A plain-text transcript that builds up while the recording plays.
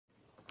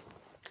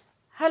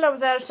Hello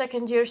there,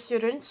 second year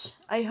students.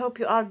 I hope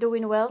you are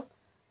doing well.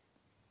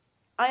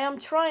 I am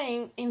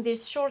trying in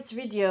this short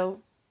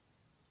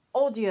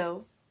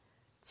audio,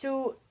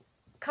 to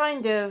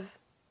kind of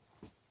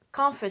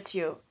comfort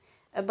you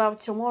about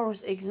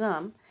tomorrow's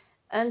exam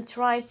and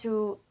try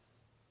to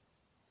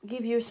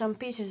give you some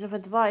pieces of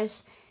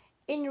advice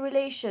in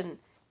relation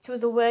to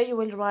the way you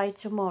will write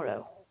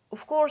tomorrow.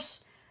 Of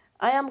course,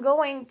 I am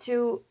going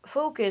to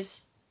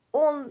focus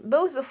on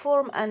both the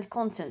form and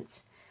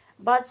content,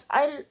 but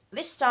I'll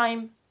this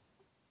time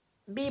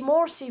be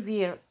more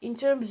severe in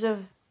terms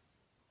of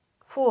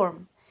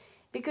form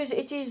because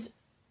it is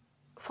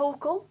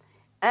focal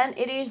and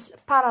it is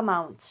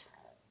paramount.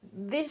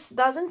 This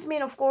doesn't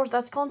mean, of course,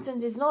 that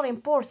content is not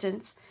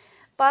important,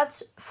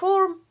 but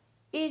form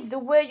is the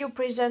way you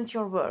present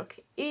your work,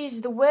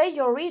 is the way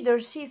your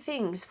readers see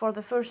things for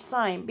the first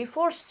time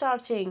before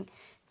starting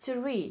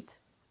to read.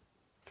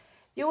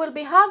 You will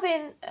be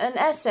having an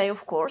essay,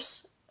 of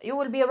course. You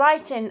will be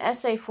writing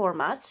essay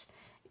format,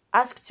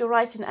 asked to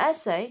write an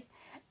essay,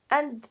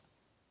 and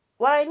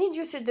what I need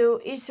you to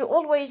do is to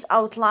always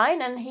outline,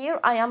 and here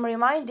I am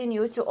reminding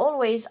you to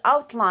always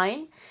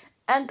outline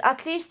and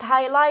at least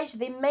highlight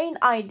the main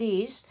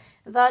ideas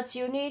that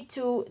you need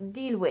to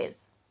deal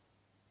with.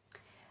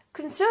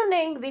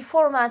 Concerning the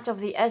format of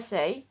the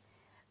essay,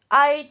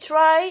 I'll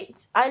try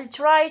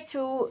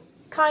to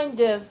kind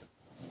of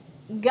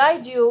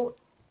guide you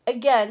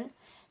again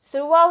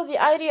throughout the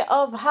idea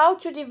of how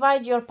to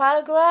divide your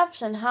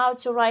paragraphs and how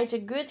to write a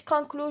good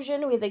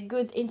conclusion with a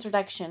good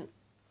introduction.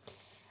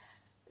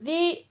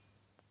 The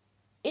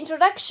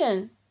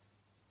introduction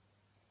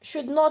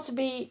should not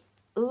be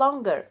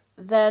longer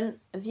than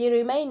the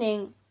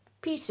remaining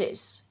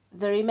pieces,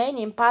 the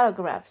remaining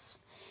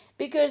paragraphs,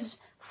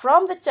 because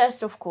from the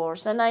test, of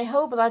course, and I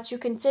hope that you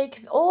can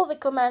take all the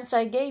comments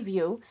I gave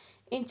you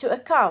into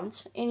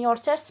account in your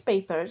test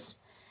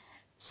papers,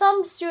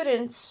 some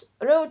students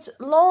wrote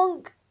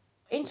long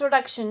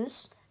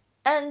introductions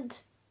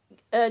and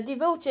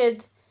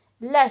devoted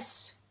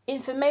less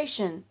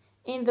information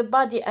in the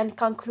body and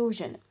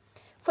conclusion.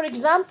 For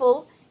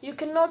example, you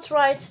cannot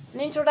write an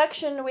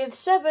introduction with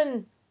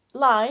 7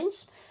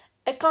 lines,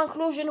 a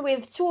conclusion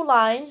with 2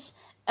 lines,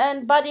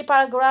 and body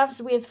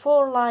paragraphs with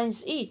 4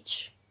 lines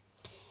each.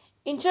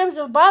 In terms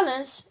of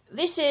balance,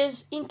 this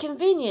is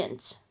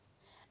inconvenient.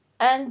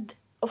 And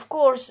of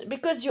course,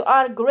 because you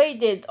are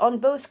graded on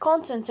both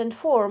content and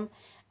form,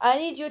 I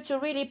need you to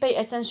really pay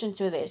attention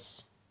to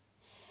this.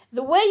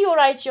 The way you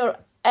write your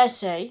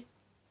essay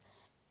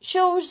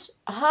shows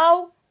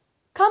how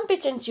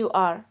competent you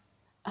are,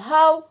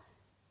 how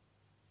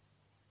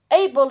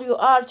able you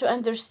are to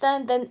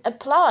understand and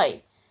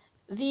apply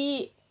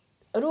the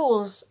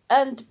rules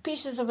and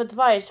pieces of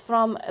advice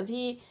from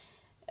the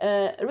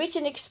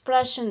written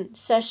expression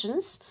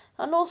sessions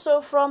and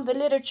also from the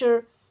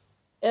literature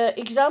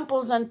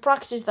examples and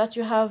practice that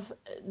you have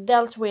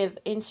dealt with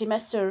in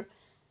semester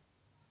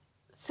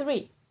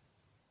 3.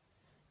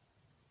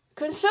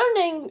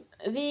 Concerning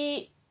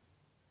the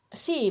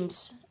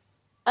themes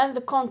and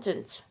the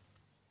content,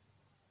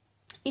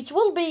 it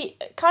will be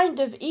kind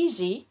of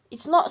easy.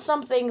 It's not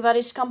something that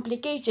is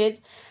complicated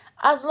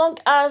as long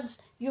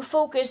as you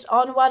focus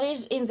on what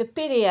is in the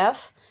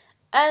PDF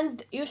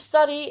and you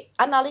study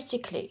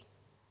analytically.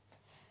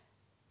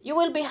 You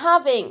will be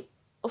having,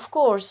 of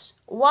course,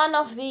 one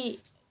of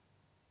the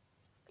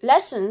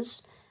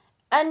lessons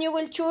and you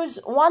will choose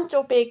one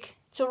topic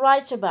to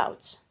write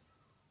about.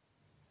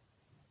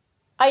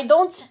 I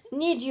don't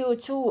need you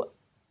to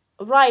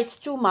write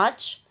too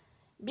much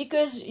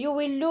because you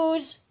will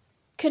lose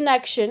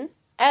connection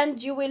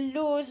and you will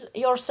lose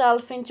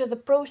yourself into the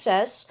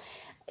process,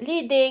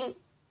 leading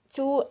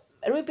to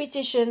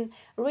repetition,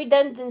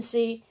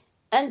 redundancy,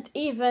 and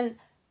even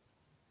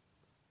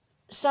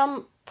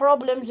some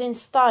problems in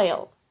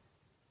style.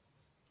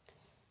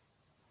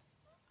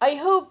 I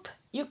hope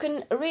you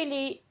can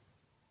really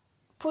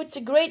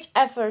put great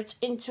effort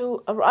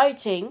into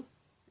writing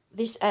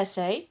this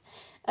essay,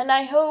 and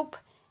I hope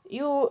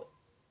you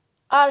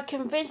are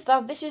convinced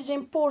that this is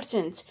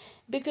important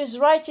because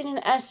writing an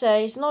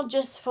essay is not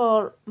just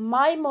for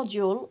my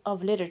module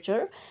of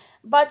literature,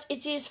 but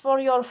it is for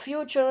your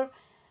future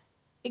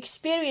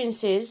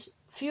experiences,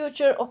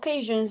 future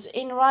occasions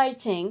in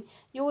writing.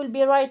 You will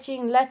be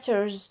writing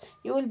letters,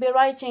 you will be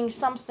writing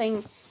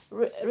something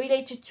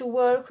related to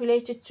work,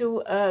 related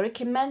to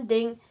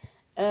recommending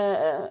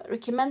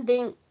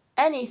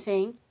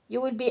anything.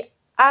 You will be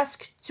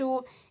asked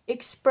to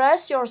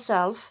express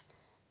yourself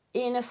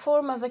in a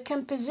form of a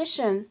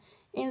composition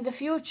in the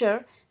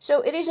future.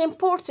 So it is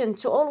important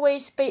to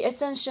always pay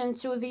attention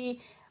to the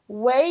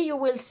way you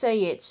will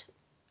say it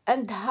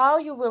and how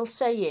you will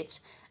say it,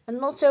 and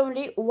not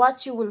only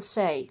what you will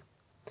say,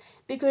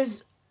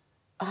 because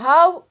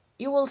how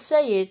you will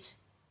say it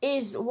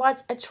is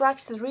what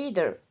attracts the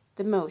reader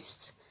the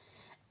most,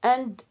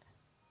 and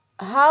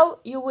how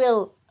you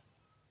will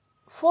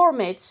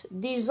form it,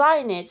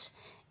 design it,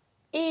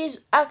 is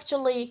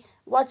actually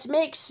what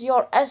makes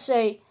your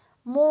essay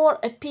more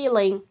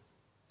appealing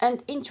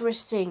and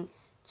interesting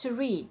to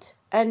read.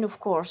 and of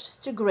course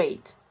to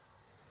grade.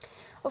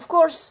 Of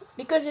course,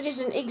 because it is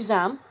an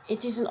exam,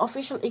 it is an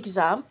official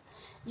exam,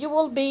 you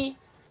will be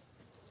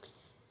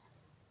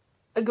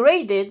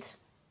graded.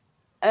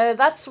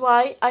 That's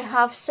why I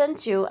have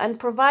sent you and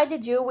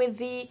provided you with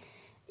the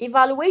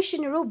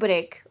evaluation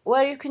rubric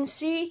where you can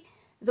see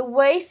the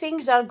way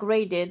things are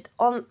graded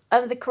on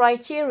and the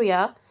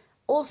criteria,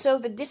 also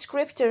the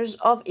descriptors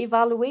of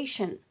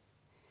evaluation.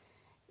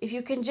 If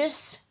you can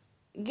just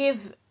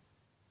give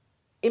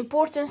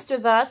importance to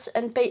that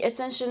and pay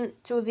attention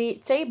to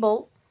the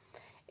table,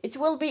 it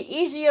will be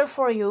easier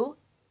for you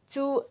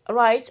to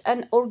write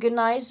and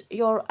organize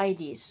your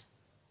ideas.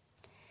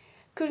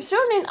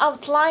 Concerning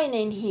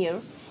outlining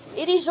here,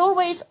 it is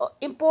always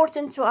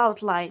important to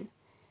outline.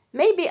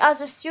 Maybe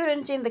as a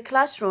student in the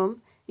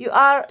classroom, you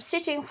are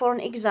sitting for an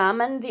exam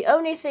and the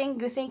only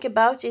thing you think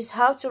about is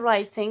how to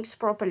write things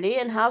properly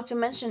and how to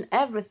mention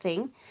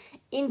everything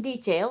in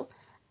detail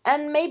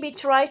and maybe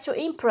try to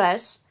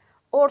impress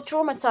or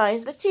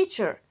traumatize the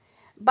teacher.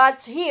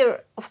 But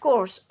here, of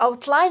course,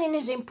 outlining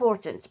is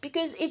important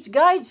because it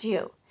guides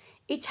you.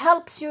 It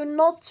helps you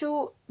not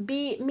to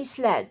be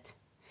misled,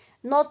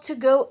 not to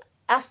go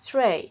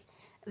astray.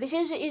 This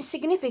is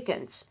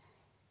insignificant.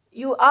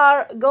 You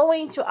are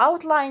going to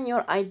outline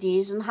your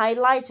ideas and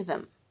highlight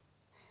them.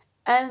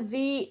 And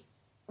the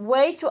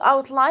way to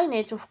outline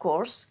it, of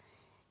course,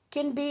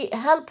 can be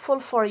helpful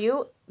for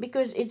you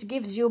because it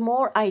gives you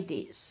more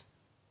ideas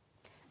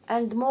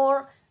and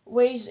more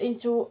ways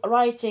into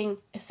writing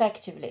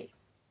effectively.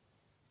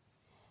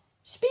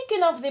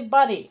 Speaking of the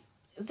body,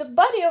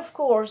 of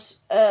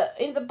course,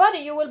 in the body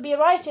you will be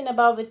writing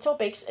about the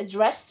topics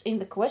addressed in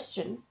the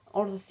question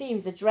or the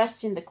themes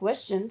addressed in the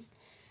question,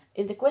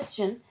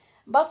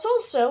 but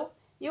also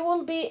you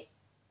will be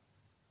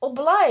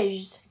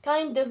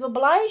kind of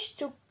obliged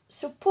to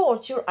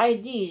support your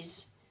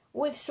ideas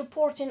with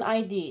supporting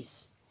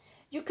ideas.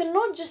 You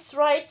cannot just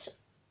write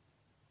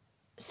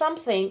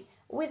something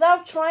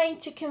without trying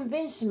to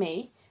convince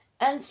me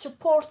and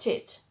support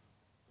it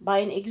by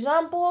an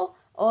example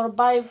or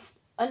by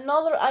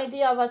another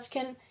idea that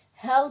can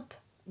help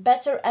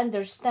better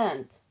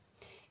understand.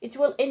 It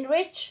will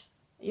enrich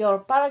your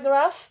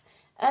paragraph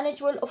and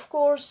it will, of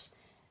course,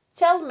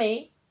 tell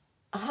me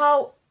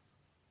how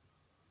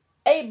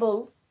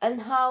able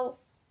and how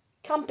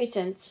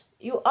competent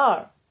you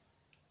are.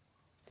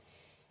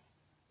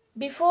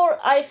 Before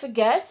I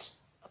forget,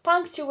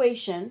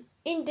 punctuation,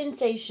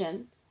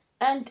 indentation,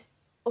 and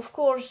of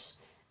course,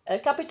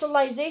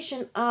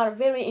 capitalization are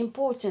very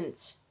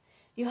important.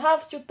 You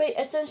have to pay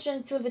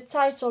attention to the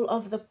title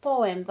of the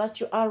poem that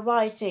you are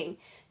writing.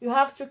 You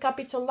have to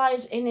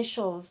capitalize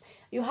initials.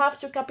 You have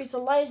to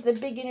capitalize the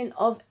beginning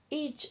of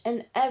each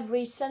and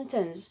every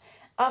sentence.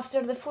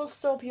 After the full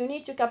stop, you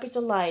need to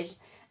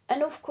capitalize.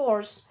 And of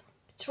course,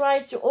 try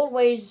to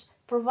always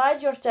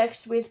provide your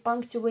text with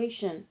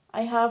punctuation.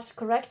 I have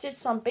corrected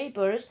some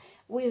papers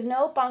with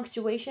no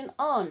punctuation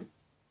on.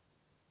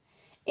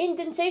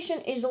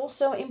 Indentation is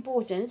also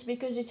important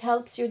because it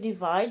helps you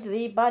divide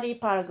the body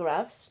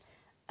paragraphs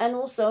and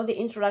also the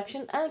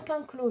introduction and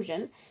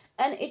conclusion,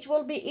 and it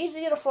will be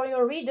easier for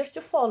your reader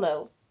to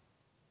follow.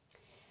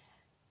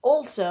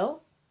 Also,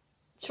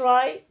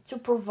 try to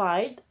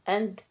provide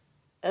and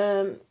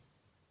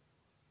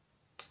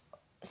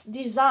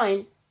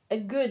design a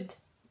good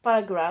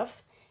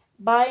paragraph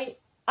by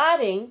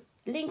adding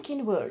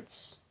linking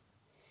words,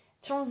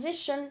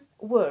 transition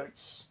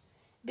words,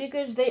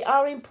 because they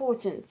are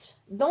important.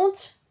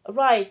 Don't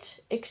write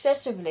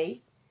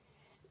excessively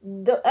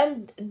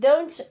and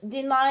don't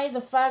deny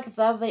the fact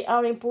that they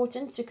are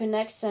important to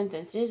connect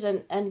sentences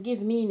and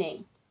give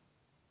meaning.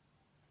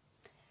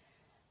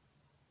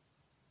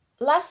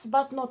 Last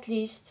but not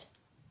least,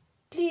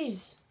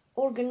 please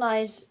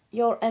organize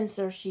your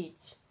answer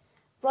sheets.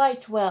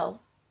 Write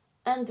well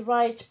and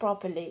write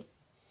properly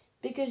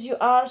because you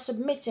are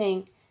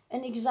submitting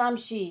an exam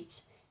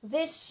sheet.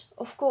 This,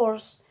 of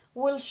course,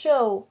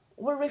 will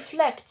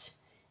reflect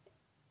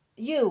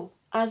you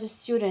as a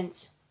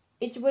student.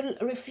 It will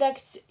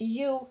reflect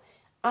you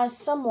as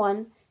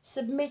someone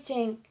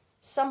submitting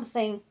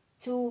something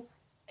to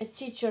a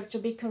teacher to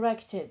be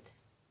corrected.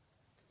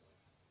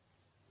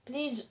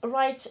 Please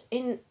write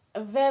in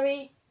a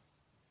very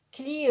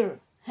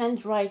clear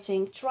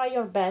handwriting. Try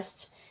your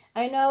best.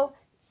 I know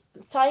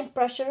time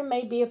pressure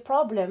may be a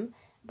problem,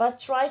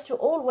 but try to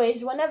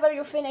always, whenever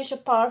you finish a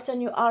part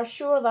and you are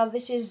sure that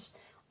this is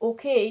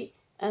okay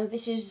and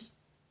this is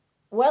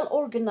well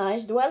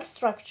organized, well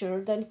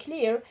structured and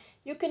clear,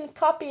 you can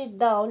copy it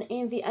down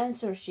in the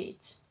answer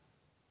sheet.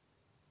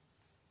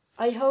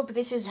 I hope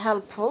this is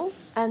helpful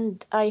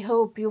and I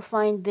hope you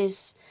find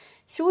this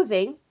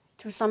soothing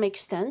to some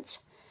extent.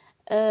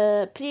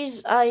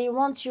 Please, I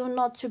want you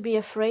not to be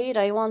afraid.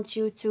 I want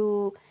you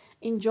to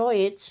enjoy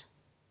it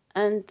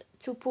and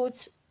to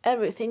put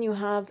everything you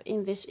have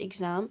in this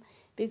exam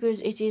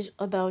because it is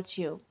about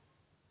you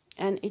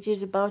and it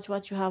is about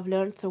what you have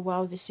learned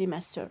throughout the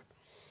semester.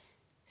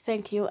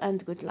 Thank you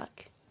and good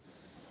luck.